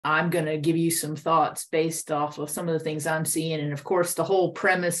I'm going to give you some thoughts based off of some of the things I'm seeing. And of course, the whole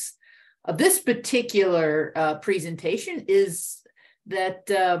premise of this particular presentation is that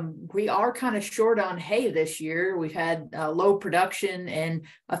we are kind of short on hay this year. We've had low production and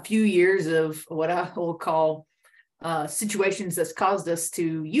a few years of what I will call situations that's caused us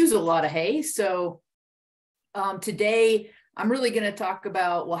to use a lot of hay. So today I'm really going to talk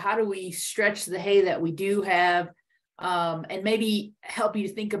about, well, how do we stretch the hay that we do have, and maybe help you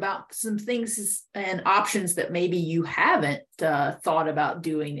to think about some things and options that maybe you haven't thought about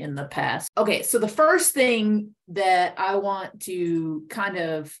doing in the past. Okay, so the first thing that I want to kind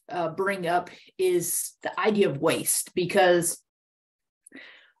of bring up is the idea of waste, because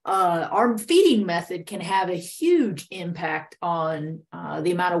our feeding method can have a huge impact on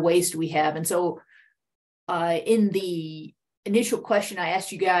the amount of waste we have. And so in the initial question I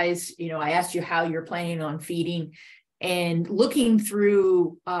asked you guys, I asked you how you're planning on feeding. And looking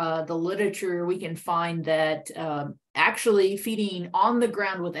through the literature, we can find that actually feeding on the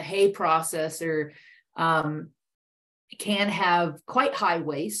ground with a hay processor can have quite high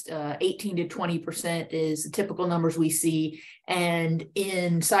waste. 18 to 20% is the typical numbers we see. And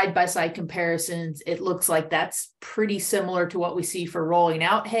in side-by-side comparisons, it looks like that's pretty similar to what we see for rolling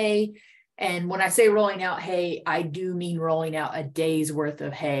out hay. And when I say rolling out hay, I do mean rolling out a day's worth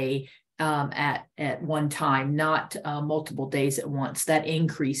of hay at one time, not multiple days at once. That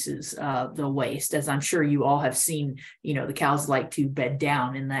increases the waste, as I'm sure you all have seen. The cows like to bed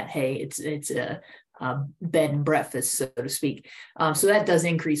down in that hay. It's a bed and breakfast, so to speak. So that does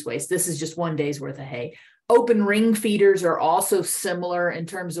increase waste. This is just one day's worth of hay. Open ring feeders are also similar in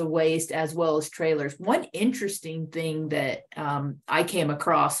terms of waste, as well as trailers. One interesting thing that I came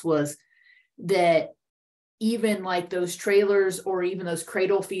across was that even like those trailers or even those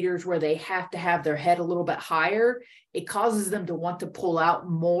cradle feeders where they have to have their head a little bit higher, it causes them to want to pull out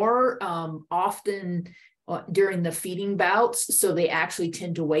more often during the feeding bouts. So they actually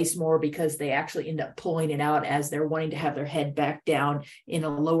tend to waste more because they actually end up pulling it out as they're wanting to have their head back down in a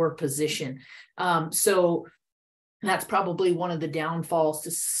lower position. So that's probably one of the downfalls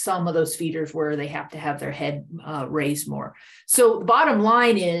to some of those feeders where they have to have their head raised more. So the bottom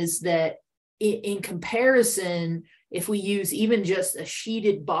line is that in comparison, if we use even just a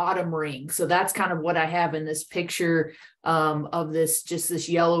sheeted bottom ring, so that's kind of what I have in this picture of this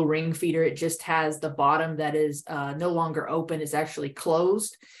yellow ring feeder. It just has the bottom that is no longer open, it's actually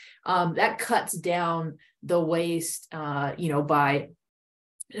closed. That cuts down the waste, by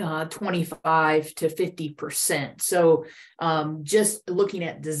 25 to 50%. So just looking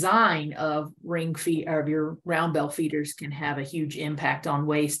at design of ring feed of your round bell feeders can have a huge impact on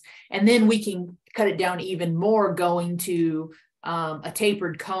waste. And then we can cut it down even more going to a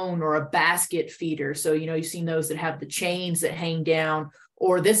tapered cone or a basket feeder. So, you've seen those that have the chains that hang down,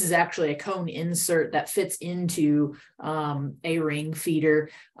 or this is actually a cone insert that fits into a ring feeder.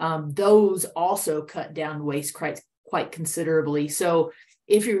 Those also cut down waste quite considerably. So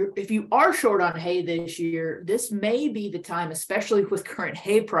if you are short on hay this year, this may be the time, especially with current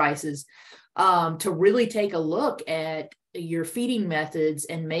hay prices, to really take a look at your feeding methods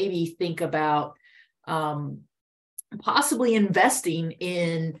and maybe think about possibly investing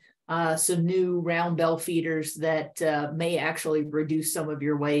in some new round bell feeders that may actually reduce some of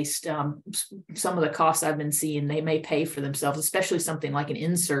your waste. Some of the costs I've been seeing, they may pay for themselves, especially something like an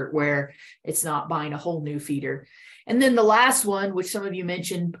insert where it's not buying a whole new feeder. And then the last one, which some of you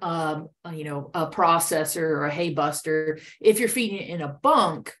mentioned, a processor or a hay buster. If you're feeding it in a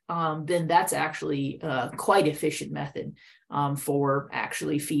bunk, then that's actually quite efficient method for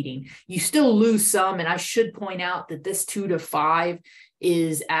actually feeding. You still lose some, and I should point out that this 2 to 5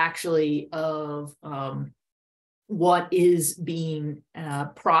 is actually of what is being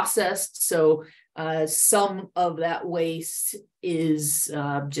processed. So some of that waste is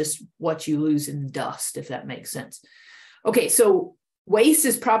just what you lose in dust, if that makes sense. Okay, so waste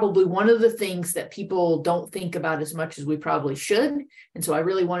is probably one of the things that people don't think about as much as we probably should. And so I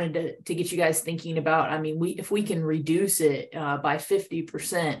really wanted to get you guys thinking about, if we can reduce it by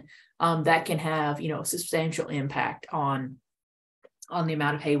 50%, that can have, a substantial impact on the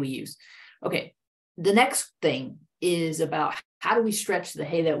amount of hay we use. Okay, the next thing is about how do we stretch the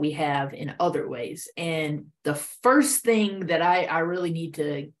hay that we have in other ways. And the first thing that I really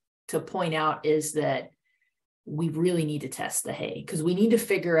need to point out is that we really need to test the hay, because we need to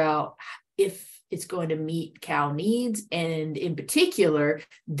figure out if it's going to meet cow needs. And in particular,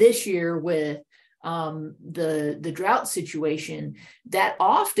 this year with the drought situation, that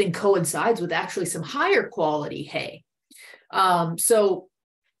often coincides with actually some higher quality hay. So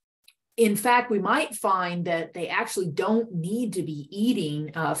in fact, we might find that they actually don't need to be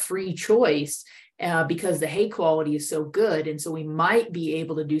eating free choice because the hay quality is so good. And so we might be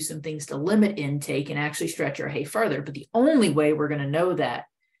able to do some things to limit intake and actually stretch our hay further. But the only way we're going to know that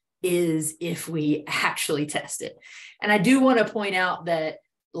is if we actually test it. And I do want to point out that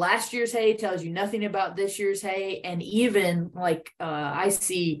last year's hay tells you nothing about this year's hay. And even like I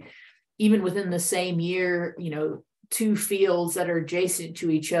see, even within the same year, two fields that are adjacent to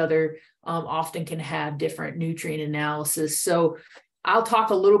each other often can have different nutrient analysis. So I'll talk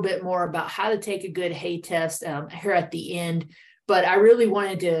a little bit more about how to take a good hay test here at the end, but I really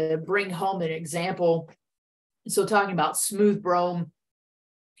wanted to bring home an example. So talking about smooth brome,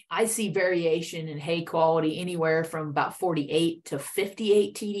 I see variation in hay quality anywhere from about 48 to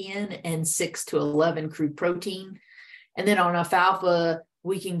 58 TDN and 6 to 11 crude protein. And then on alfalfa,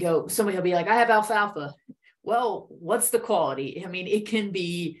 we can go, somebody will be like, I have alfalfa. Well, what's the quality? I mean, it can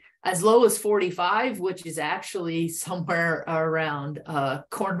be as low as 45, which is actually somewhere around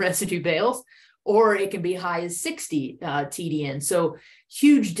corn residue bales, or it can be high as 60 TDN. So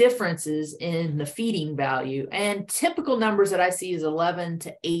huge differences in the feeding value. And typical numbers that I see is 11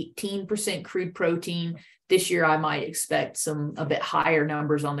 to 18% crude protein. This year, I might expect a bit higher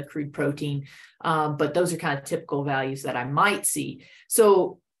numbers on the crude protein, but those are kind of typical values that I might see.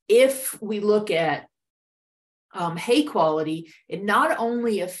 So if we look at hay quality, it not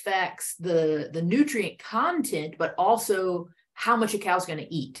only affects the nutrient content, but also how much a cow's going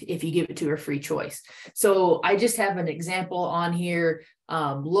to eat if you give it to her free choice. So I just have an example on here,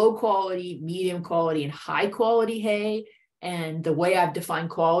 low quality, medium quality, and high quality hay. And the way I've defined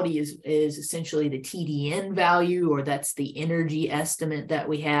quality is essentially the TDN value, or that's the energy estimate that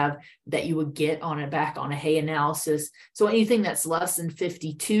we have that you would get back on a hay analysis. So anything that's less than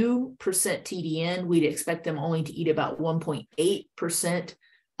 52% TDN, we'd expect them only to eat about 1.8%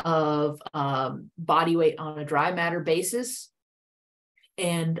 of body weight on a dry matter basis.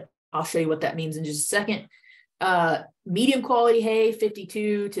 And I'll show you what that means in just a second. Medium quality hay,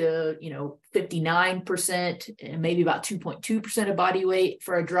 52 to 59%, and maybe about 2.2% of body weight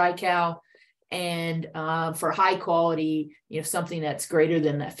for a dry cow. And for high quality, something that's greater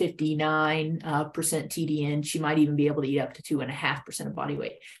than that 59% TDN, she might even be able to eat up to 2.5% of body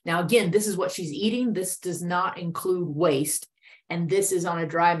weight. Now, again, this is what she's eating. This does not include waste, and this is on a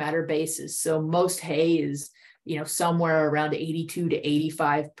dry matter basis. So most hay is somewhere around 82 to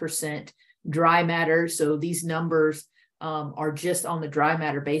 85% dry matter. So these numbers are just on the dry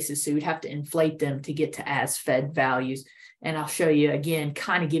matter basis. So you'd have to inflate them to get to as fed values. And I'll show you again,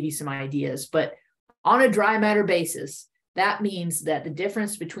 kind of give you some ideas. But on a dry matter basis, that means that the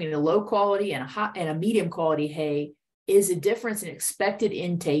difference between a low quality and a medium quality hay is a difference in expected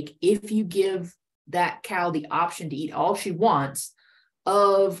intake if you give that cow the option to eat all she wants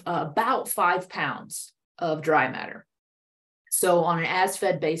of about 5 pounds of dry matter. So on an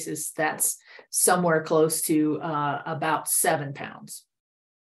as-fed basis, that's somewhere close to about 7 pounds,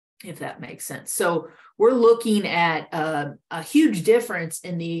 if that makes sense. So we're looking at a huge difference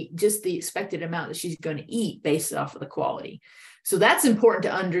in the expected amount that she's going to eat based off of the quality. So that's important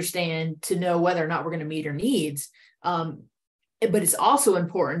to understand, to know whether or not we're going to meet her needs. But it's also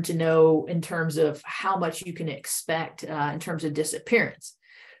important to know in terms of how much you can expect in terms of disappearance.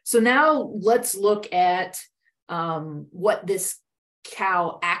 So now let's look at what this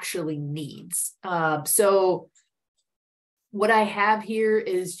cow actually needs. So what I have here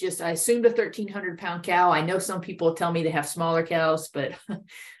is just, I assumed a 1,300 pound cow. I know some people tell me they have smaller cows, but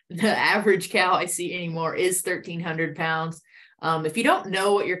the average cow I see anymore is 1,300 pounds. If you don't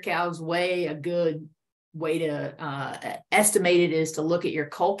know what your cows weigh, a good way to estimate it is to look at your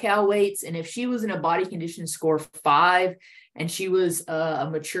cull cow weights. And if she was in a body condition score 5 and she was a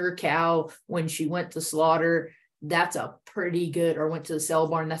mature cow when she went to slaughter, that's a pretty good, or went to the sale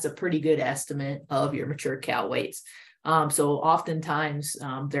barn, that's a pretty good estimate of your mature cow weights. So oftentimes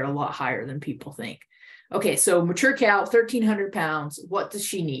they're a lot higher than people think. Okay, so mature cow, 1,300 pounds. What does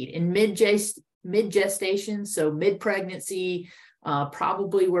she need? In mid-gestation, so mid-pregnancy,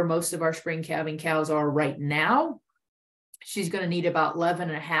 probably where most of our spring calving cows are right now, she's going to need about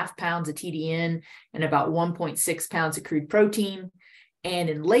 11.5 pounds of TDN and about 1.6 pounds of crude protein.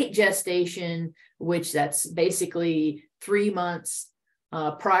 And in late gestation, which that's basically 3 months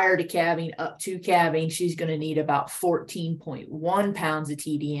prior to calving up to calving, she's going to need about 14.1 pounds of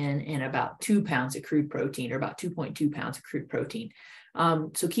TDN and about 2 pounds of crude protein, or about 2.2 pounds of crude protein.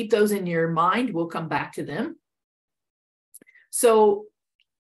 So keep those in your mind. We'll come back to them. So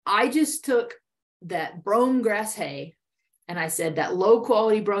I just took that brome grass hay and I said that low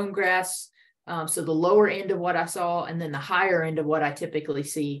quality brome grass So the lower end of what I saw, and then the higher end of what I typically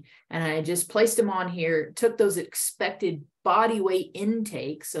see. And I just placed them on here, took those expected body weight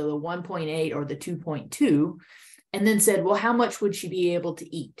intakes, so the 1.8 or the 2.2, and then said, well, how much would she be able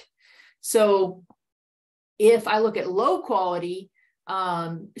to eat? So if I look at low quality,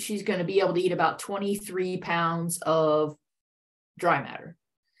 she's going to be able to eat about 23 pounds of dry matter.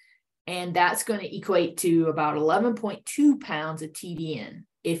 And that's going to equate to about 11.2 pounds of TDN.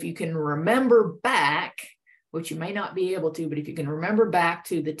 If you can remember back, which you may not be able to, but if you can remember back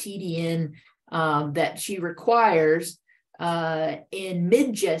to the TDN that she requires in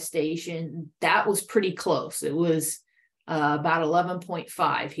mid-gestation, that was pretty close. It was about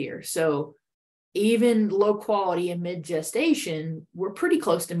 11.5 here. So even low quality in mid-gestation, we're pretty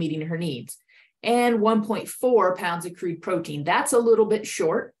close to meeting her needs. And 1.4 pounds of crude protein. That's a little bit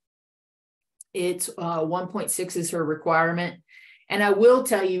short. It's 1.6 is her requirement. And I will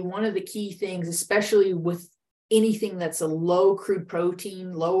tell you, one of the key things, especially with anything that's a low crude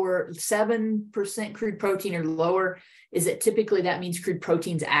protein, lower 7% crude protein or lower, is that typically that means crude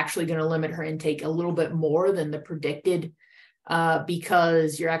protein is actually going to limit her intake a little bit more than the predicted,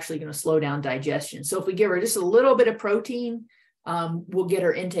 because you're actually going to slow down digestion. So if we give her just a little bit of protein, we'll get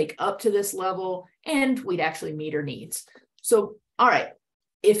her intake up to this level and we'd actually meet her needs. So, all right,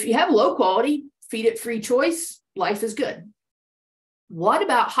 if you have low quality, feed it free choice, life is good. What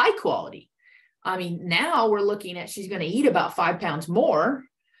about high quality? I mean, now we're looking at she's going to eat about 5 pounds more.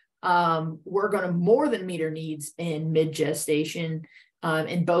 We're going to more than meet her needs in mid-gestation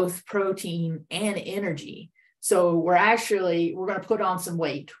in both protein and energy. So we're going to put on some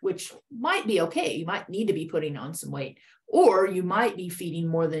weight, which might be okay. You might need to be putting on some weight, or you might be feeding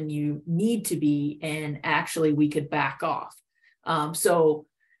more than you need to be, and actually we could back off. So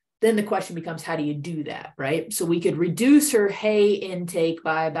then the question becomes, how do you do that, right? So we could reduce her hay intake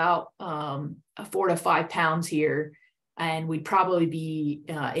by about 4 to 5 pounds here, and we'd probably be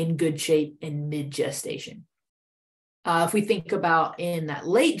in good shape in mid-gestation. If we think about in that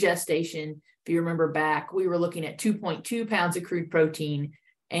late gestation, if you remember back, we were looking at 2.2 pounds of crude protein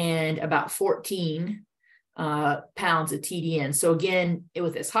and about 14 pounds of TDN. So again,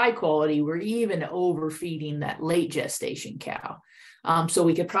 with this high quality, we're even overfeeding that late gestation cow. So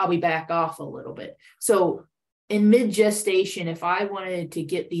we could probably back off a little bit. So in mid-gestation, if I wanted to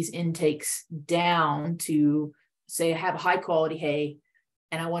get these intakes down to, say, I have high quality hay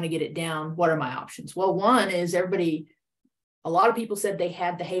and I want to get it down, what are my options? Well, one is a lot of people said they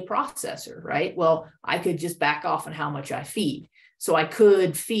had the hay processor, right? Well, I could just back off on how much I feed. So I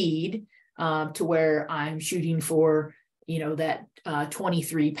could feed to where I'm shooting for, that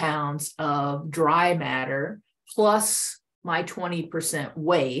 23 pounds of dry matter plus my 20%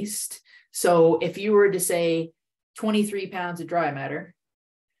 waste. So if you were to say 23 pounds of dry matter,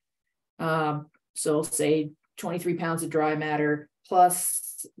 so say 23 pounds of dry matter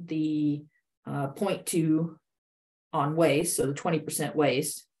plus the 0.2 on waste, so the 20%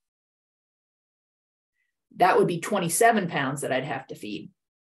 waste, that would be 27 pounds that I'd have to feed.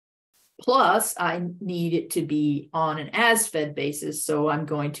 Plus, I need it to be on an as-fed basis, so I'm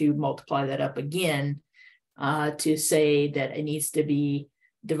going to multiply that up again to say that it needs to be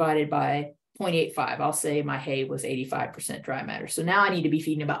divided by 0.85. I'll say my hay was 85% dry matter. So now I need to be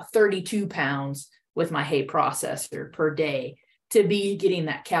feeding about 32 pounds with my hay processor per day to be getting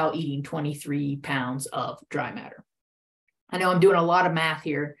that cow eating 23 pounds of dry matter. I know I'm doing a lot of math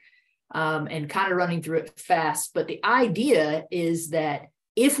here and kind of running through it fast, but the idea is that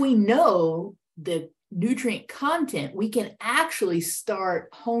if we know the nutrient content, we can actually start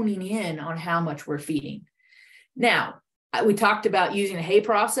honing in on how much we're feeding. Now, we talked about using a hay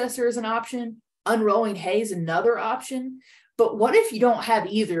processor as an option. Unrolling hay is another option. But what if you don't have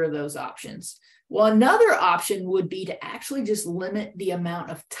either of those options? Well, another option would be to actually just limit the amount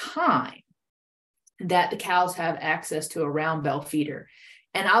of time that the cows have access to a round bell feeder.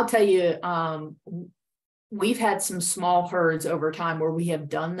 And I'll tell you, we've had some small herds over time where we have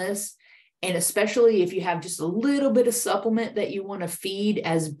done this. And especially if you have just a little bit of supplement that you want to feed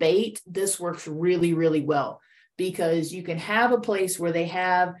as bait, this works really, really well, because you can have a place where they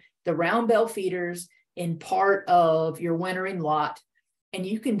have the round bell feeders in part of your wintering lot, and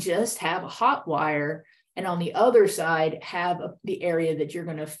you can just have a hot wire, and on the other side have the area that you're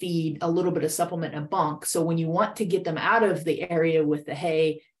going to feed a little bit of supplement and bunk. So when you want to get them out of the area with the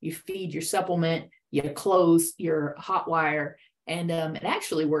hay, you feed your supplement, you close your hot wire, and it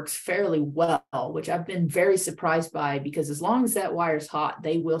actually works fairly well, which I've been very surprised by, because as long as that wire's hot,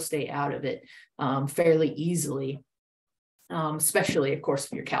 they will stay out of it fairly easily, especially, of course,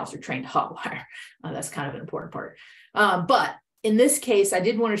 if your cows are trained to hot wire. That's kind of an important part. But in this case, I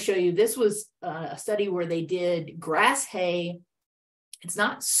did want to show you, this was a study where they did grass hay. It's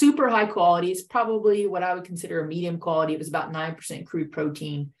not super high quality. It's probably what I would consider a medium quality. It was about 9% crude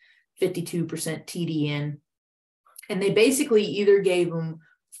protein, 52% TDN. And they basically either gave them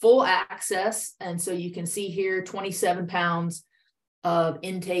full access. And so you can see here, 27 pounds of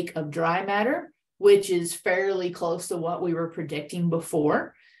intake of dry matter, which is fairly close to what we were predicting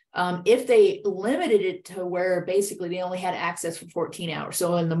before. If they limited it to where basically they only had access for 14 hours.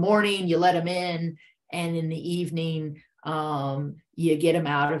 So in the morning, you let them in, and in the evening, you get them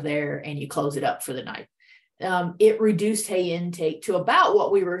out of there and you close it up for the night. It reduced hay intake to about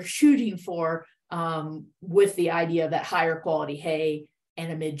what we were shooting for, with the idea of that higher quality hay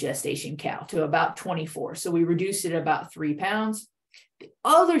and a mid-gestation cow, to about 24. So we reduced it about 3 pounds. The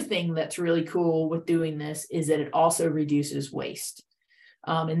other thing that's really cool with doing this is that it also reduces waste.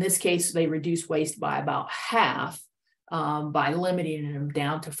 In this case, they reduced waste by about half, by limiting them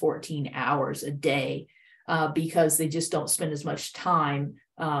down to 14 hours a day, because they just don't spend as much time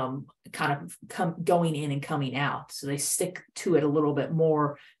going in and coming out. So they stick to it a little bit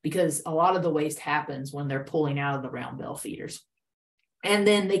more, because a lot of the waste happens when they're pulling out of the round bell feeders. And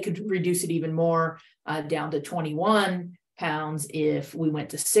then they could reduce it even more, down to 21 pounds if we went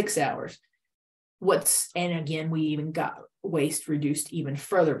to 6 hours. And again, we even got waste reduced even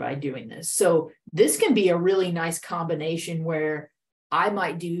further by doing this. So this can be a really nice combination where I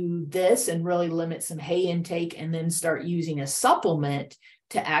might do this and really limit some hay intake and then start using a supplement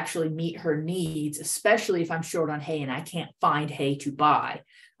to actually meet her needs, especially if I'm short on hay and I can't find hay to buy.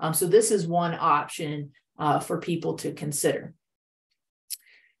 So this is one option for people to consider.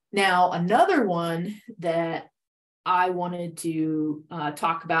 Now, another one that I wanted to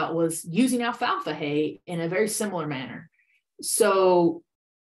talk about was using alfalfa hay in a very similar manner. So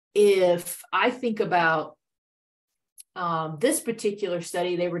if I think about this particular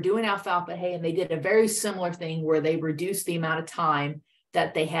study, they were doing alfalfa hay and they did a very similar thing where they reduced the amount of time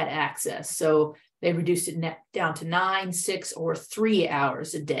that they had access. So they reduced it down to 9, 6, or 3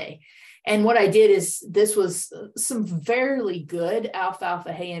 hours a day. And what I did is, this was some fairly good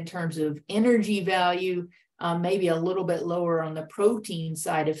alfalfa hay in terms of energy value, maybe a little bit lower on the protein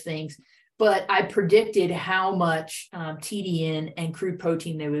side of things, but I predicted how much TDN and crude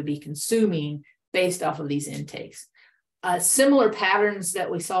protein they would be consuming based off of these intakes. Similar patterns that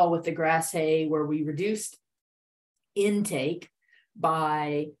we saw with the grass hay, where we reduced intake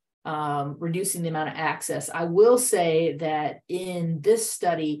by reducing the amount of access. I will say that in this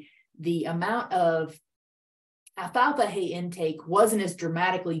study, the amount of alfalfa hay intake wasn't as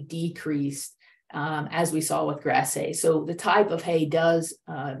dramatically decreased as we saw with grass hay. So the type of hay does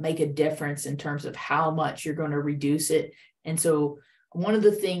make a difference in terms of how much you're going to reduce it. And so one of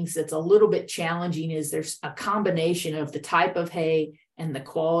the things that's a little bit challenging is there's a combination of the type of hay and the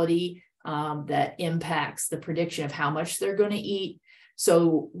quality that impacts the prediction of how much they're going to eat.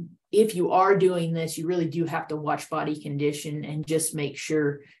 So if you are doing this, you really do have to watch body condition and just make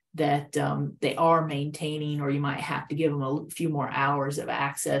sure that they are maintaining, or you might have to give them a few more hours of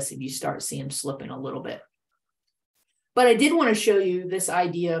access if you start seeing them slipping a little bit. But I did want to show you this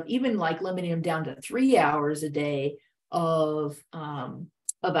idea of even like limiting them down to 3 hours a day of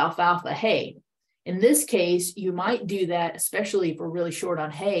alfalfa hay. In this case, you might do that, especially if we're really short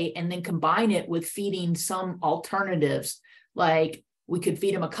on hay, and then combine it with feeding some alternatives. Like we could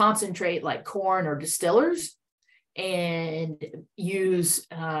feed them a concentrate like corn or distillers, and use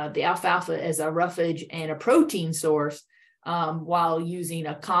the alfalfa as a roughage and a protein source, while using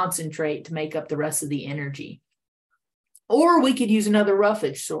a concentrate to make up the rest of the energy. Or we could use another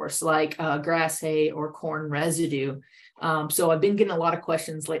roughage source like grass hay or corn residue. So I've been getting a lot of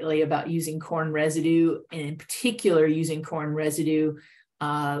questions lately about using corn residue, and in particular using corn residue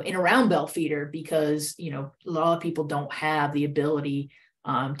in a round bell feeder, because a lot of people don't have the ability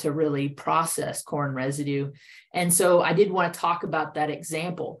to really process corn residue. And so I did want to talk about that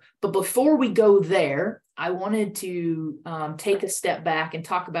example. But before we go there, I wanted to take a step back and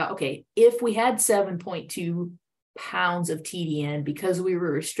talk about, okay, if we had 7.2 pounds of TDN, because we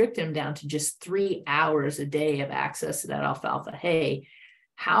were restricting them down to just 3 hours a day of access to that alfalfa hay,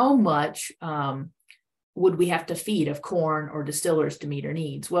 how much would we have to feed of corn or distillers to meet our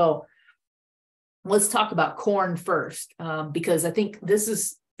needs? Well, let's talk about corn first, because I think this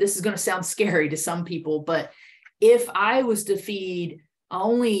is going to sound scary to some people, but if I was to feed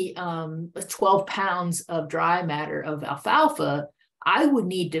only 12 pounds of dry matter of alfalfa, I would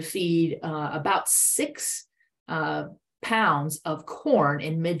need to feed about 6 pounds of corn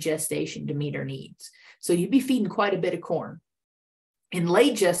in mid-gestation to meet our needs. So you'd be feeding quite a bit of corn. In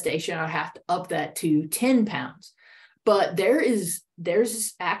late gestation, I'd have to up that to 10 pounds. But there's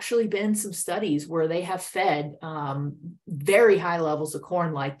actually been some studies where they have fed very high levels of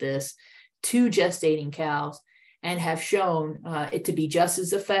corn like this to gestating cows and have shown it to be just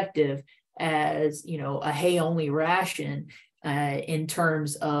as effective as, a hay only ration in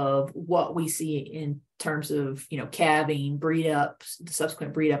terms of what we see in terms of, calving, breed up, the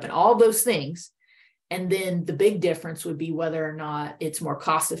subsequent breed up, and all those things. And then the big difference would be whether or not it's more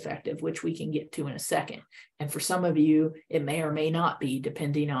cost effective, which we can get to in a second. And for some of you, it may or may not be,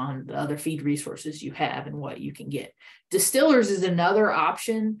 depending on the other feed resources you have and what you can get. Distillers is another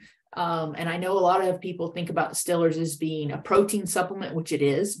option. And I know a lot of people think about distillers as being a protein supplement, which it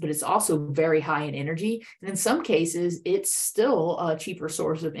is, but it's also very high in energy. And in some cases, it's still a cheaper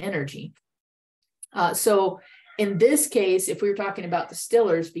source of energy. So in this case, if we were talking about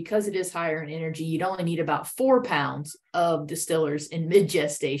distillers, because it is higher in energy, you'd only need about 4 pounds of distillers in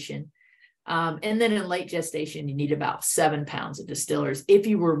mid-gestation. And then in late gestation, you need about 7 pounds of distillers if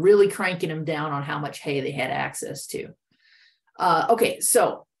you were really cranking them down on how much hay they had access to. Okay,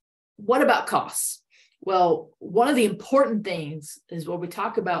 so what about costs? Well, one of the important things is when we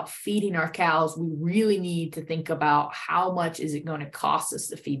talk about feeding our cows, we really need to think about how much is it going to cost us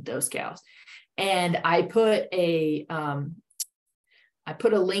to feed those cows. And I put a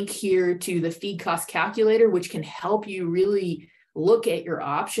link here to the feed cost calculator, which can help you really look at your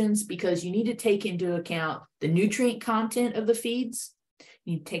options, because you need to take into account the nutrient content of the feeds.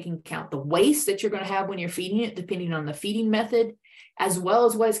 You need to take into account the waste that you're going to have when you're feeding it, depending on the feeding method, as well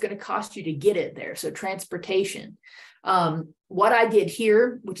as what it's going to cost you to get it there. So transportation. What I did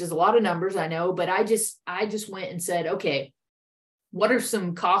here, which is a lot of numbers, I know, but I just went and said, okay, what are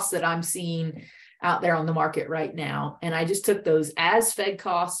some costs that I'm seeing out there on the market right now? And I just took those as fed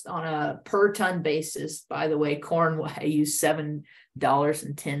costs on a per ton basis. By the way, corn, I use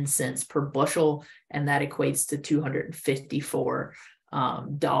 $7.10 per bushel, and that equates to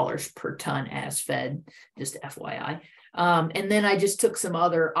 $254 per ton as fed, just FYI. And then I just took some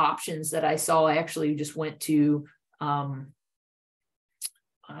other options that I saw. I actually just went to, I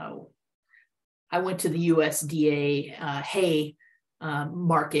went to the USDA hay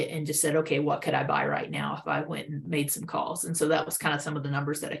market and just said, okay, what could I buy right now if I went and made some calls? And so that was kind of some of the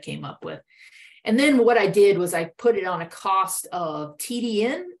numbers that I came up with. And then what I did was I put it on a cost of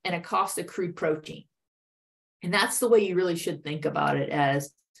TDN and a cost of crude protein. And that's the way you really should think about it,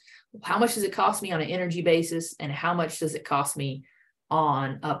 as how much does it cost me on an energy basis and how much does it cost me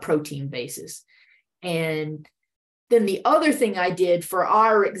on a protein basis. And then the other thing I did for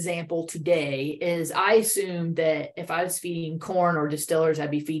our example today is I assumed that if I was feeding corn or distillers,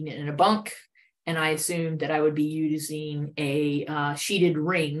 I'd be feeding it in a bunk. And I assumed that I would be using a sheeted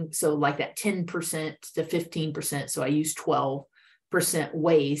ring. So like that 10% to 15%. So I used 12%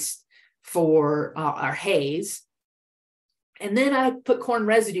 waste for our hays. And then I put corn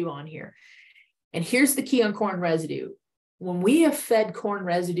residue on here. And here's the key on corn residue. When we have fed corn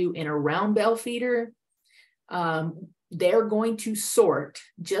residue in a round bale feeder, they're going to sort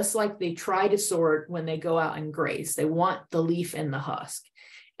just like they try to sort when they go out and graze. They want the leaf and the husk,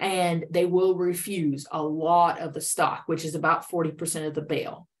 and they will refuse a lot of the stock, which is about 40% of the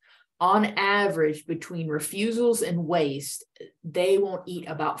bale. On average, between refusals and waste, they won't eat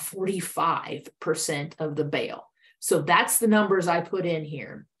about 45% of the bale. So that's the numbers I put in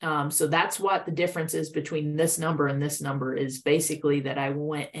here. So that's what the difference is between this number and this number, is basically that I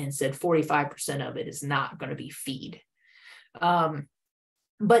went and said 45% of it is not going to be feed.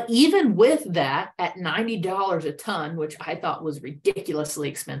 But even with that, at $90 a ton, which I thought was ridiculously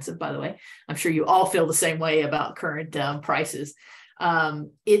expensive, by the way, I'm sure you all feel the same way about current prices.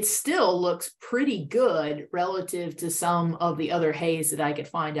 It still looks pretty good relative to some of the other hays that I could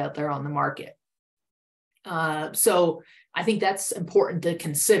find out there on the market. So I think that's important to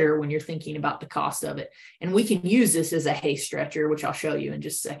consider when you're thinking about the cost of it. And we can use this as a hay stretcher, which I'll show you in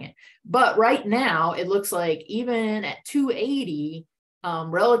just a second. But right now, it looks like even at $2.80,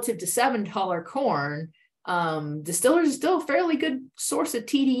 relative to $7 corn, distillers is still a fairly good source of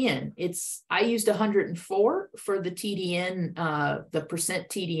TDN. I used 104 for the TDN, the percent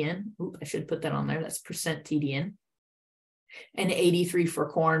TDN. Oop, I should put that on there. That's percent TDN. And 83 for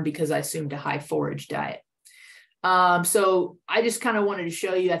corn because I assumed a high forage diet. So I just kind of wanted to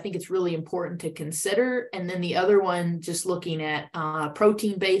show you, I think it's really important to consider. And then the other one, just looking at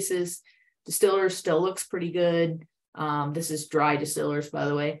protein basis, distillers still looks pretty good. This is dry distillers, by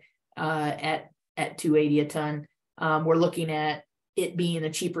the way, at $2.80 a ton. We're looking at it being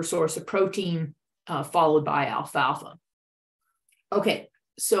a cheaper source of protein, followed by alfalfa. Okay,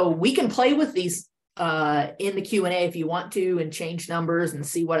 so we can play with these in the Q&A if you want to, and change numbers and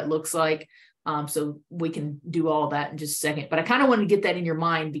see what it looks like. So we can do all that in just a second, but I kind of wanted to get that in your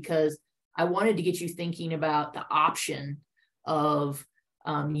mind because I wanted to get you thinking about the option of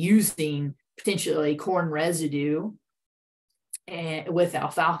using potentially corn residue and with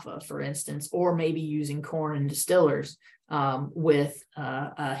alfalfa, for instance, or maybe using corn and distillers with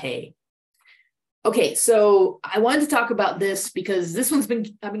hay. Okay, so I wanted to talk about this because this one's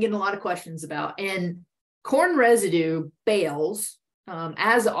I've been getting a lot of questions about, and corn residue bales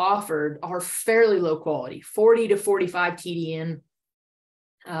as offered are fairly low quality, 40 to 45 TDN.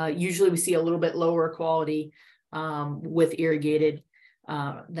 Usually we see a little bit lower quality with irrigated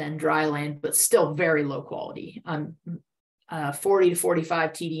than dry land, but still very low quality. 40 to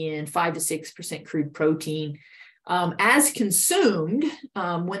 45 TDN, 5 to 6% crude protein. As consumed,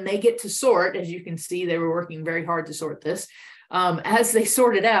 when they get to sort, as you can see, they were working very hard to sort this. As they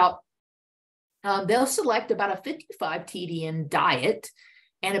sort it out, they'll select about a 55 TDN diet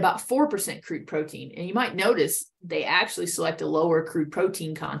and about 4% crude protein. And you might notice they actually select a lower crude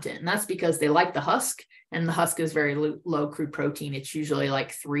protein content. And that's because they like the husk, and the husk is very low crude protein. It's usually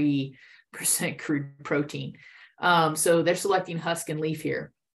like 3% crude protein. So they're selecting husk and leaf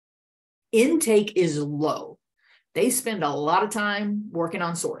here. Intake is low. They spend a lot of time working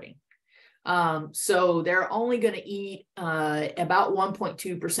on sorting. So they're only going to eat about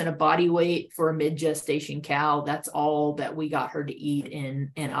 1.2% of body weight for a mid-gestation cow. That's all that we got her to eat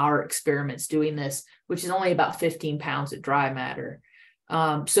in our experiments doing this, which is only about 15 pounds of dry matter.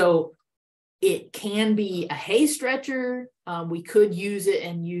 So it can be a hay stretcher. We could use it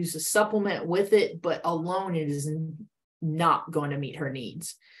and use a supplement with it, but alone it is not going to meet her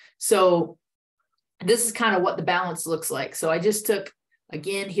needs. So this is kind of what the balance looks like. So I just took,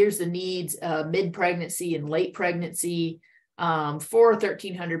 again, here's the needs mid-pregnancy and late pregnancy for a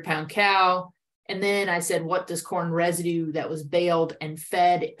 1,300 pound cow. And then I said, what does corn residue that was baled and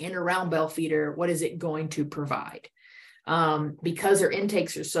fed in a round bale feeder, what is it going to provide? Because her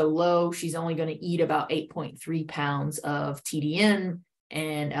intakes are so low, she's only going to eat about 8.3 pounds of TDN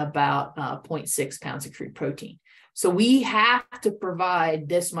and about 0.6 pounds of crude protein. So we have to provide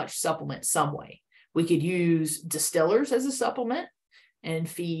this much supplement some way. We could use distillers as a supplement and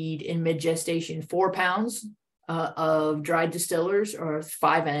feed in mid-gestation 4 pounds of dried distillers, or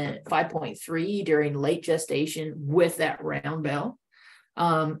 5.3 during late gestation with that round bale.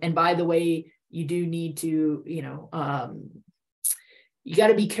 And by the way, you do need to, you got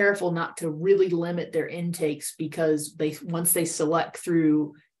to be careful not to really limit their intakes, because once they select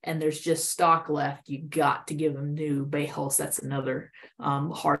through and there's just stock left, you got to give them new bales. That's another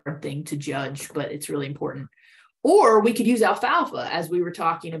hard thing to judge, but it's really important. Or we could use alfalfa, as we were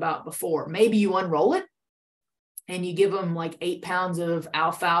talking about before. Maybe you unroll it and you give them like 8 pounds of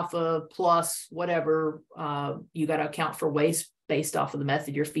alfalfa plus whatever. You got to account for waste based off of the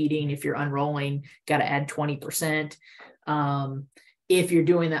method you're feeding. If you're unrolling, got to add 20%. If you're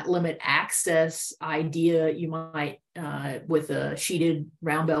doing that limit access idea, you might, with a sheeted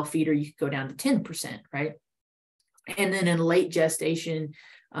round bale feeder, you could go down to 10%, right? And then in late gestation,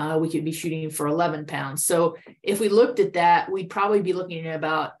 we could be shooting for 11 pounds. So if we looked at that, we'd probably be looking at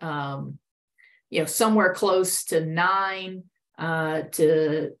about, somewhere close to 9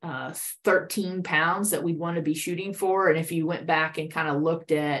 to 13 pounds that we'd want to be shooting for. And if you went back and kind of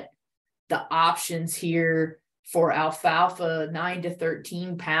looked at the options here for alfalfa, 9 to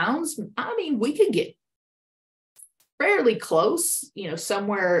 13 pounds, I mean, we could get fairly close,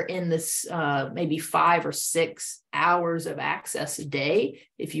 somewhere in this maybe 5 or 6 hours of access a day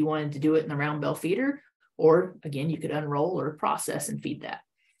if you wanted to do it in the round bale feeder, or again, you could unroll or process and feed that.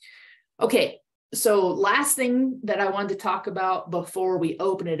 Okay, so last thing that I wanted to talk about before we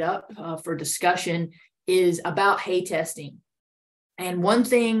open it up for discussion is about hay testing. And one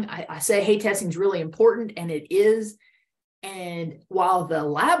thing I say, hay testing is really important, and it is. And while the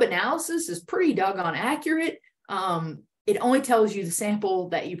lab analysis is pretty doggone accurate, it only tells you the sample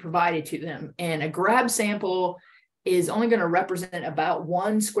that you provided to them. And a grab sample is only going to represent about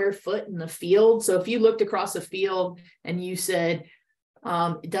 1 square foot in the field. So if you looked across a field and you said,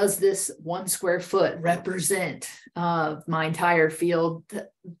 does this 1 square foot represent my entire field?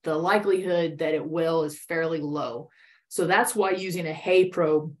 The likelihood that it will is fairly low. So that's why using a hay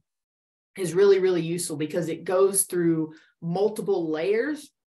probe is really, really useful, because it goes through multiple layers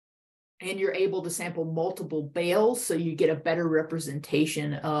and you're able to sample multiple bales, so you get a better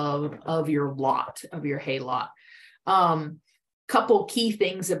representation of your lot, of your hay lot. Couple key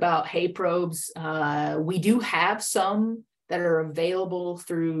things about hay probes. We do have some that are available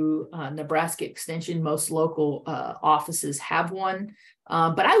through Nebraska Extension. Most local offices have one,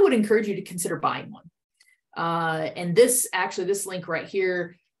 but I would encourage you to consider buying one. And this link right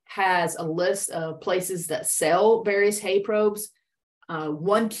here has a list of places that sell various hay probes.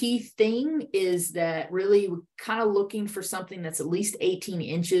 One key thing is that really we're kind of looking for something that's at least 18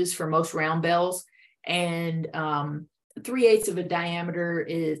 inches for most round bells, and 3/8 of a diameter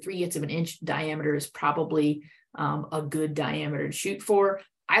is 3/8 of an inch diameter is probably a good diameter to shoot for.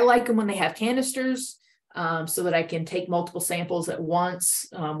 I like them when they have canisters, so that I can take multiple samples at once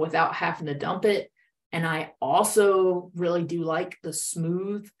without having to dump it. And I also really do like the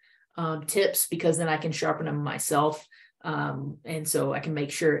smooth tips, because then I can sharpen them myself. And so I can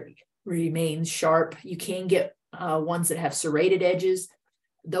make sure it remains sharp. You can get ones that have serrated edges.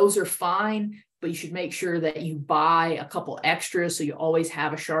 Those are fine, but you should make sure that you buy a couple extras so you always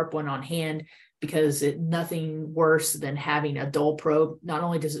have a sharp one on hand, because nothing worse than having a dull probe. Not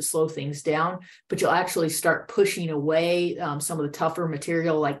only does it slow things down, but you'll actually start pushing away some of the tougher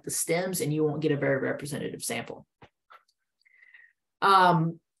material like the stems, and you won't get a very representative sample.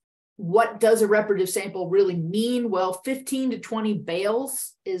 What does a representative sample really mean? Well, 15 to 20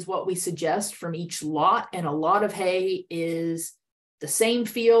 bales is what we suggest from each lot, and a lot of hay is the same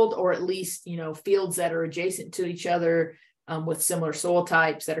field, or at least, fields that are adjacent to each other with similar soil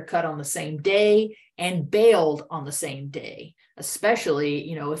types that are cut on the same day and baled on the same day. Especially,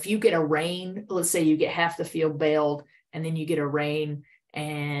 if you get a rain, let's say you get half the field baled and then you get a rain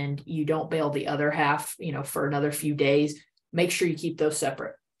and you don't bale the other half, for another few days, make sure you keep those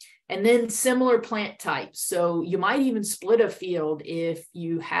separate. And then similar plant types. So you might even split a field if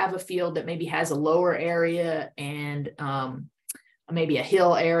you have a field that maybe has a lower area and maybe a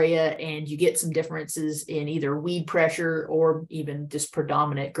hill area, and you get some differences in either weed pressure or even just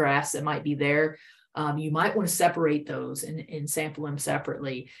predominant grass that might be there. You might want to separate those and sample them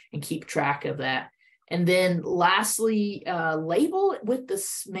separately and keep track of that. And then lastly, label it with the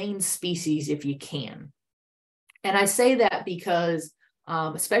main species if you can. And I say that because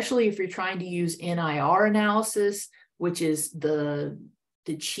especially if you're trying to use NIR analysis, which is the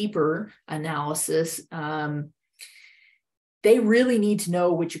cheaper analysis, they really need to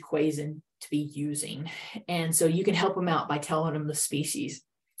know which equation to be using. And so you can help them out by telling them the species.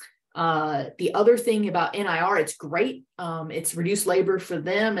 The other thing about NIR, it's great. It's reduced labor for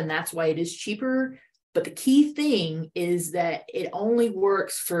them, and that's why it is cheaper. But the key thing is that it only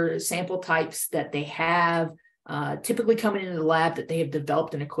works for sample types that they have typically coming into the lab that they have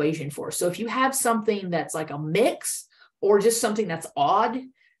developed an equation for. So if you have something that's like a mix or just something that's odd,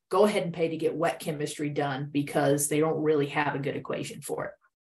 go ahead and pay to get wet chemistry done, because they don't really have a good equation for it.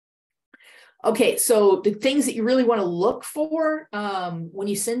 Okay, so the things that you really want to look for when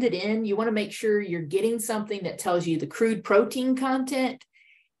you send it in, you want to make sure you're getting something that tells you the crude protein content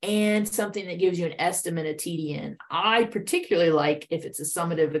and something that gives you an estimate of TDN. I particularly like if it's a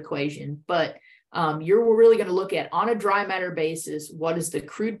summative equation, but you're really going to look at, on a dry matter basis, what is the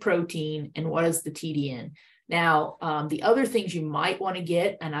crude protein and what is the TDN. Now, the other things you might want to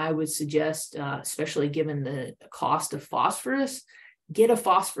get, and I would suggest, especially given the cost of phosphorus, get a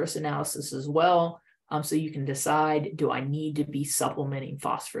phosphorus analysis as well, so you can decide, do I need to be supplementing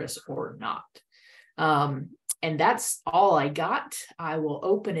phosphorus or not? And that's all I got. I will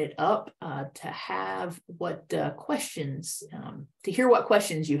open it up to have what questions, to hear what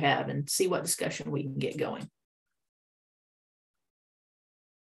questions you have and see what discussion we can get going.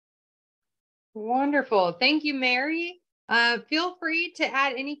 Wonderful. Thank you, Mary. Feel free to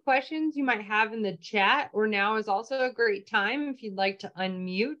add any questions you might have in the chat, or now is also a great time if you'd like to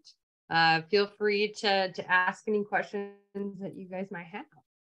unmute. Feel free to ask any questions that you guys might have.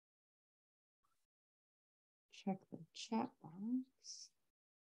 Check the chat box.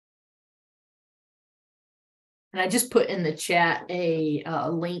 And I just put in the chat a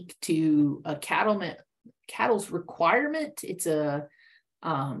link to a cattle's requirement. It's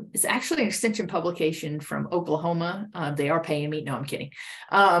actually an extension publication from Oklahoma. They are paying me. No, I'm kidding.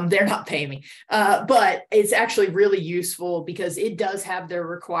 They're not paying me. But it's actually really useful because it does have their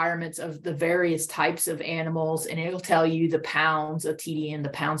requirements of the various types of animals, and it'll tell you the pounds of TDN, the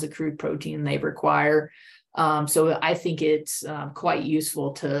pounds of crude protein they require. So I think it's quite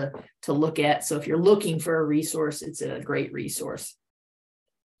useful to look at. So if you're looking for a resource, it's a great resource.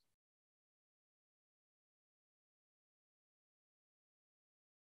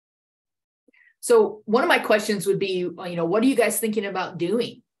 So one of my questions would be, what are you guys thinking about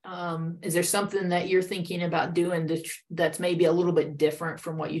doing? Is there something that you're thinking about doing that's maybe a little bit different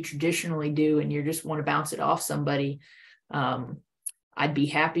from what you traditionally do, and you just want to bounce it off somebody? I'd be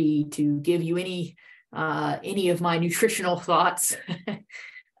happy to give you any of my nutritional thoughts.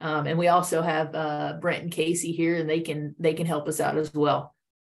 And we also have Brent and Casey here, and they can help us out as well.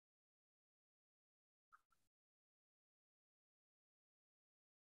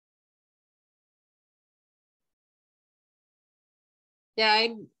 Yeah,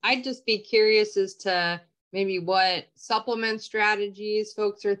 I'd just be curious as to maybe what supplement strategies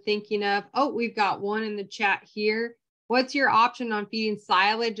folks are thinking of. Oh, we've got one in the chat here. What's your option on feeding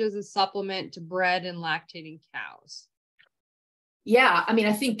silage as a supplement to bred and lactating cows? Yeah, I mean,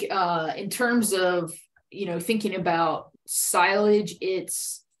 I think in terms of, thinking about silage,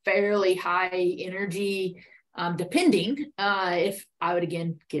 it's fairly high energy, depending if I would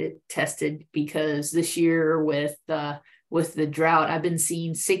again get it tested, because this year with the drought, I've been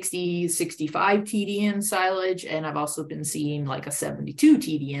seeing 60, 65 TDN silage, and I've also been seeing like a 72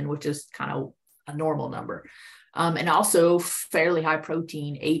 TDN, which is kind of a normal number. And also fairly high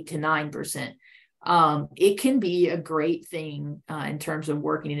protein, 8 to 9%. It can be a great thing in terms of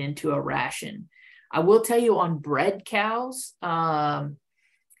working it into a ration. I will tell you, on bred cows, one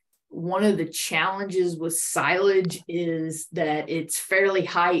of the challenges with silage is that it's fairly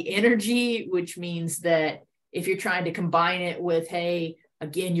high energy, which means that if you're trying to combine it with hay,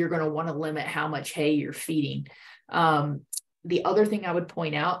 again, you're going to want to limit how much hay you're feeding. The other thing I would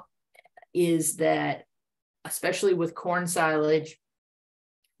point out is that, especially with corn silage,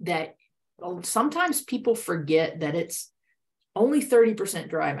 that sometimes people forget that it's only 30%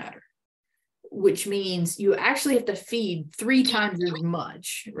 dry matter, which means you actually have to feed 3 times as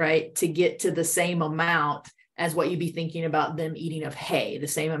much, right, to get to the same amount as what you'd be thinking about them eating of hay, the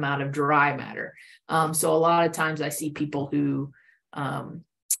same amount of dry matter. So a lot of times I see people who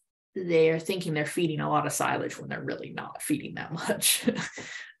they're thinking they're feeding a lot of silage when they're really not feeding that much.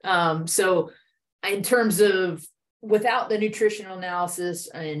 So in terms of, without the nutritional analysis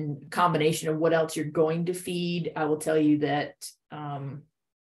and combination of what else you're going to feed, I will tell you that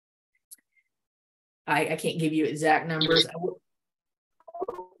I can't give you exact numbers.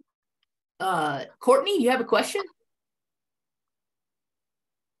 Courtney, you have a question?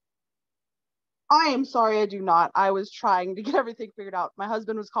 I am sorry, I do not. I was trying to get everything figured out. My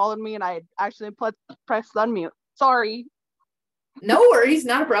husband was calling me and I actually pressed unmute. Sorry. No worries,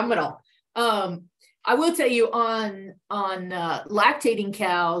 not a problem at all. I will tell you on lactating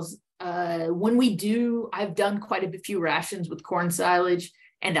cows, when we do, I've done quite a few rations with corn silage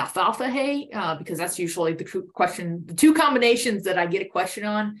and alfalfa hay, because that's usually the two combinations that I get a question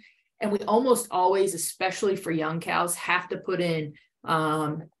on. And we almost always, especially for young cows, have to put in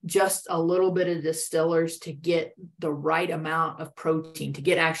just a little bit of distillers to get the right amount of protein, to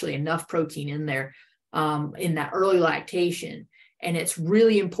get actually enough protein in there in that early lactation. And it's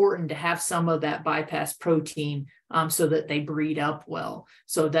really important to have some of that bypass protein so that they breed up well.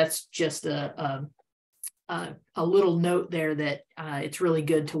 So that's just a little note there that it's really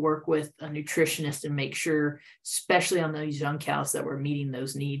good to work with a nutritionist and make sure, especially on those young cows, that we're meeting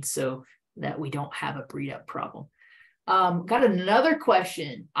those needs so that we don't have a breed up problem. Got another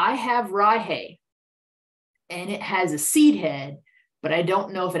question. I have rye hay and it has a seed head, but I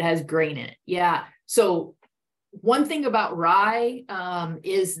don't know if it has grain in it. Yeah. So one thing about rye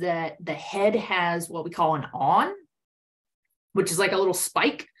is that the head has what we call an awn, which is like a little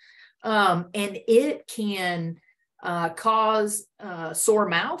spike. And it can cause sore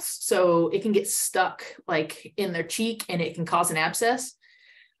mouths. So it can get stuck like in their cheek and it can cause an abscess.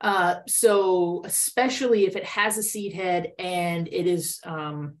 So especially if it has a seed head and it is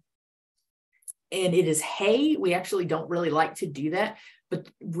hay, we actually don't really like to do that, but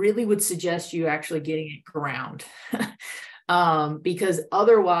really would suggest you actually getting it ground. Because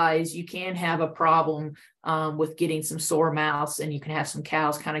otherwise you can have a problem with getting some sore mouths, and you can have some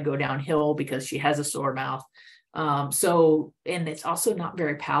cows kind of go downhill because she has a sore mouth. And it's also not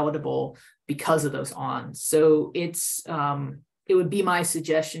very palatable because of those awns. So it would be my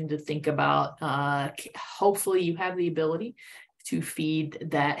suggestion to think about, hopefully you have the ability to feed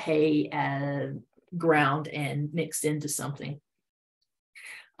that hay ground and mixed into something.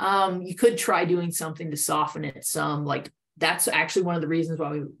 You could try doing something to soften it some, like that's actually one of the reasons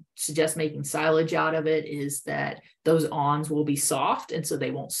why we suggest making silage out of it, is that those awns will be soft and so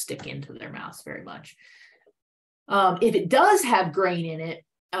they won't stick into their mouths very much. If it does have grain in it,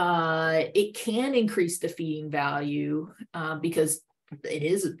 it can increase the feeding value because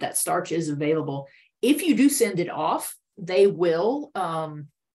that starch is available. If you do send it off, they will,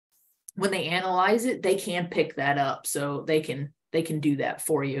 when they analyze it, they can pick that up. So they can do that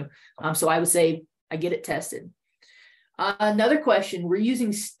for you. So I would say I get it tested. Another question, we're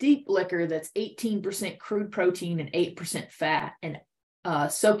using steep liquor that's 18% crude protein and 8% fat, and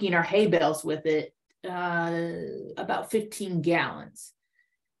soaking our hay bales with it about 15 gallons.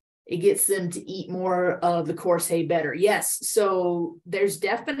 It gets them to eat more of the coarse hay better. Yes, so there's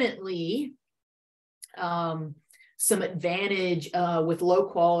definitely some advantage with low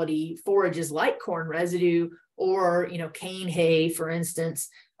quality forages like corn residue or, cane hay, for instance,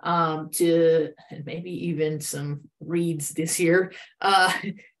 to maybe even some reeds this year,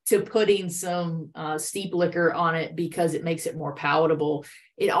 to putting some steep liquor on it because it makes it more palatable.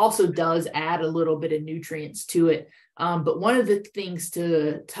 It also does add a little bit of nutrients to it. But one of the things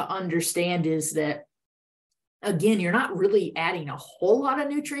to understand is that, again, you're not really adding a whole lot of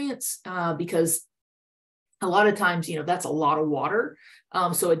nutrients because a lot of times, that's a lot of water.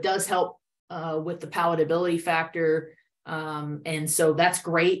 So it does help with the palatability factor. And so that's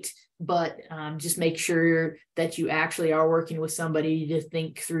great, but just make sure that you actually are working with somebody to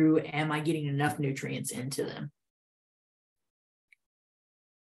think through, am I getting enough nutrients into them?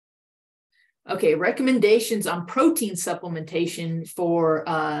 Okay, recommendations on protein supplementation for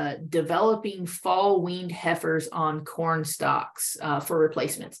developing fall weaned heifers on corn stalks for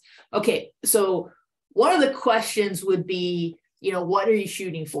replacements. Okay, so one of the questions would be, what are you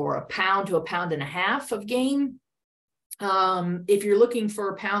shooting for? 1 pound to 1.5 pounds of gain? If you're looking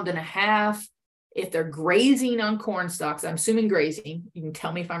for 1.5 pounds, if they're grazing on corn stalks, I'm assuming grazing, you can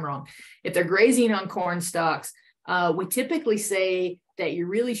tell me if I'm wrong. If they're grazing on corn stalks, we typically say that you're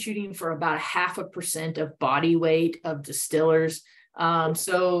really shooting for about 0.5% of body weight of distillers.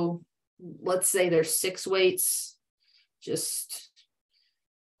 So let's say there's 6 weights, just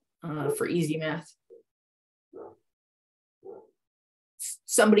for easy math.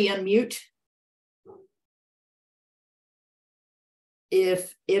 Somebody unmute.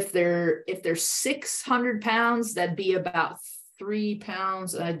 If they're 600 pounds, that'd be about 3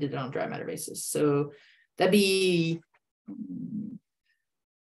 pounds. I did it on dry matter basis, so that'd be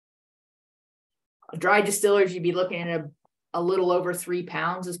dry distillers. You'd be looking at a little over 3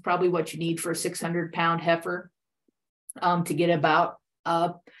 pounds is probably what you need for a 600-pound heifer to get about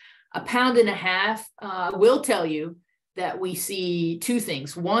 1.5 pounds. I will tell you that we see 2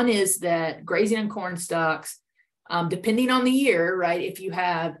 things. One is that grazing on corn stalks, depending on the year, right?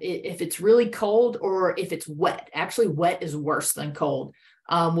 If it's really cold or if it's wet, actually wet is worse than cold.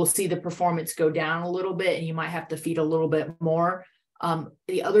 We'll see the performance go down a little bit and you might have to feed a little bit more.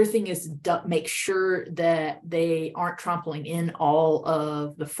 The other thing is make sure that they aren't trampling in all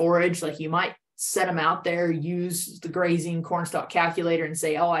of the forage. Like you might set them out there, use the grazing cornstalk calculator and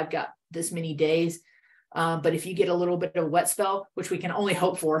say, oh, I've got this many days. But if you get a little bit of a wet spell, which we can only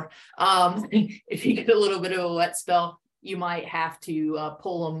hope for, if you get a little bit of a wet spell, you might have to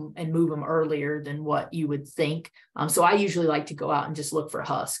pull them and move them earlier than what you would think. So I usually like to go out and just look for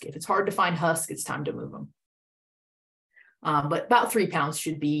husk. If it's hard to find husk, it's time to move them. But about 3 pounds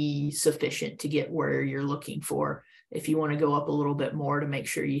should be sufficient to get where you're looking for. If you want to go up a little bit more to make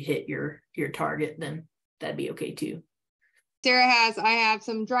sure you hit your target, then that'd be okay too. Sarah I have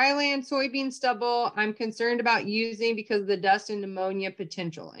some dryland soybean stubble I'm concerned about using because of the dust and pneumonia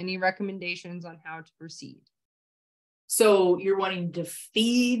potential. Any recommendations on how to proceed? So you're wanting to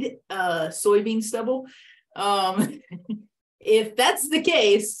feed soybean stubble? If that's the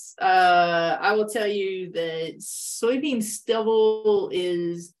case, I will tell you that soybean stubble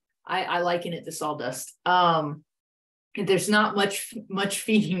is, I liken it to sawdust. There's not much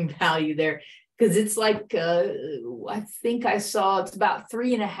feeding value there. Because it's like, I think I saw it's about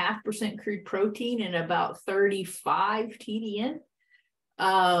 3.5% crude protein and about 35 TDN.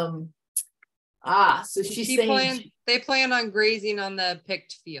 So she's saying they plan on grazing on the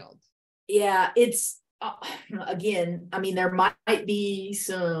picked field. Yeah, it's again, I mean, there might be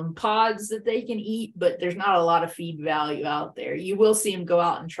some pods that they can eat, but there's not a lot of feed value out there. You will see them go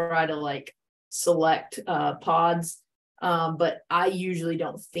out and try to like select pods. But I usually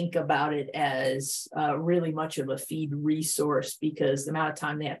don't think about it as really much of a feed resource because the amount of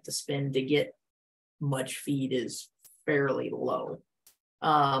time they have to spend to get much feed is fairly low.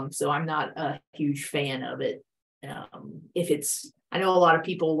 So I'm not a huge fan of it. I know a lot of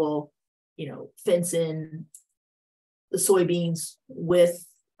people will, fence in the soybeans with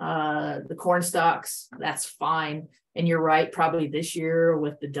the corn stalks. That's fine. And you're right, probably this year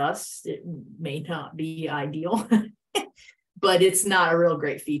with the dust, it may not be ideal. But it's not a real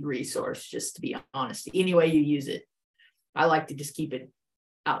great feed resource, just to be honest. Any way you use it, I like to just keep it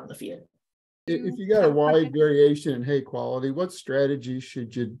out in the field. If you got a wide variation in hay quality, what strategy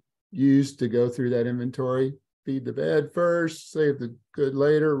should you use to go through that inventory? Feed the bad first, save the good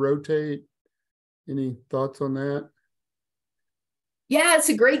later, rotate? Any thoughts on that? Yeah, it's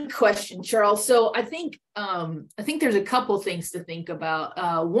a great question, Charles. So I think there's a couple things to think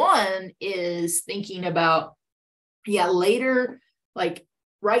about. One is thinking about later, like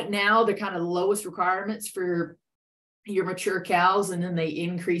right now, they're kind of the lowest requirements for your mature cows, and then they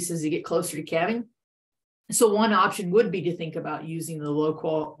increase as you get closer to calving. So one option would be to think about using the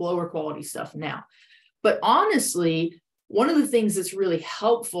lower quality stuff now. But honestly, one of the things that's really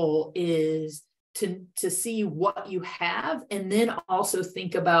helpful is to see what you have, and then also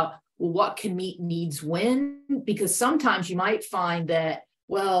think about, well, what can meet needs when, because sometimes you might find that,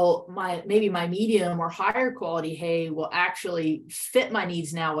 well, maybe my medium or higher quality hay will actually fit my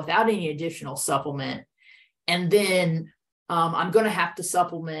needs now without any additional supplement. And then I'm going to have to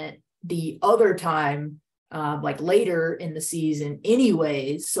supplement the other time, like later in the season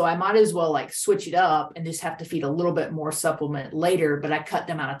anyways. So I might as well like switch it up and just have to feed a little bit more supplement later, but I cut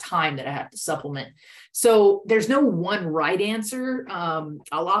the amount of time that I have to supplement. So there's no one right answer. I'll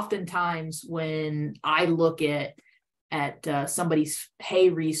oftentimes, when I look at somebody's hay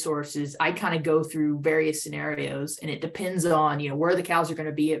resources, I kind of go through various scenarios, and it depends on, where the cows are going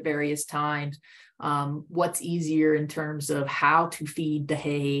to be at various times, what's easier in terms of how to feed the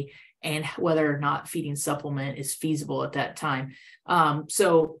hay, and whether or not feeding supplement is feasible at that time.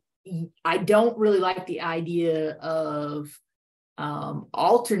 So I don't really like the idea of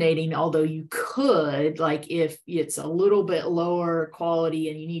alternating, although you could, like if it's a little bit lower quality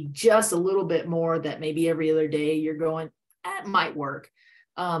and you need just a little bit more, that maybe every other day you're going, that might work.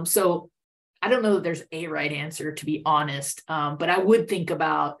 So I don't know that there's a right answer, to be honest, but I would think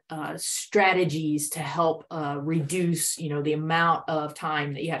about strategies to help reduce, the amount of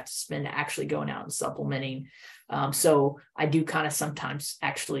time that you have to spend actually going out and supplementing. So I do kind of sometimes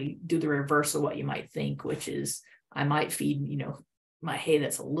actually do the reverse of what you might think, which is I might feed, my hay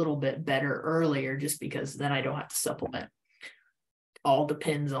that's a little bit better earlier, just because then I don't have to supplement. All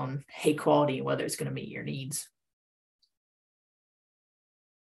depends on hay quality and whether it's going to meet your needs.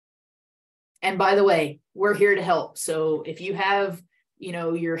 And by the way, we're here to help. So if you have,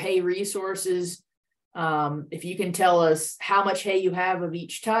 your hay resources, if you can tell us how much hay you have of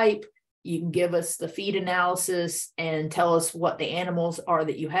each type, you can give us the feed analysis and tell us what the animals are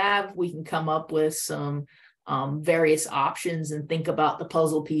that you have. We can come up with some various options and think about the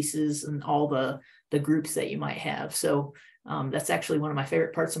puzzle pieces and all the groups that you might have. So that's actually one of my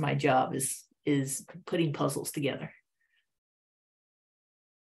favorite parts of my job is putting puzzles together.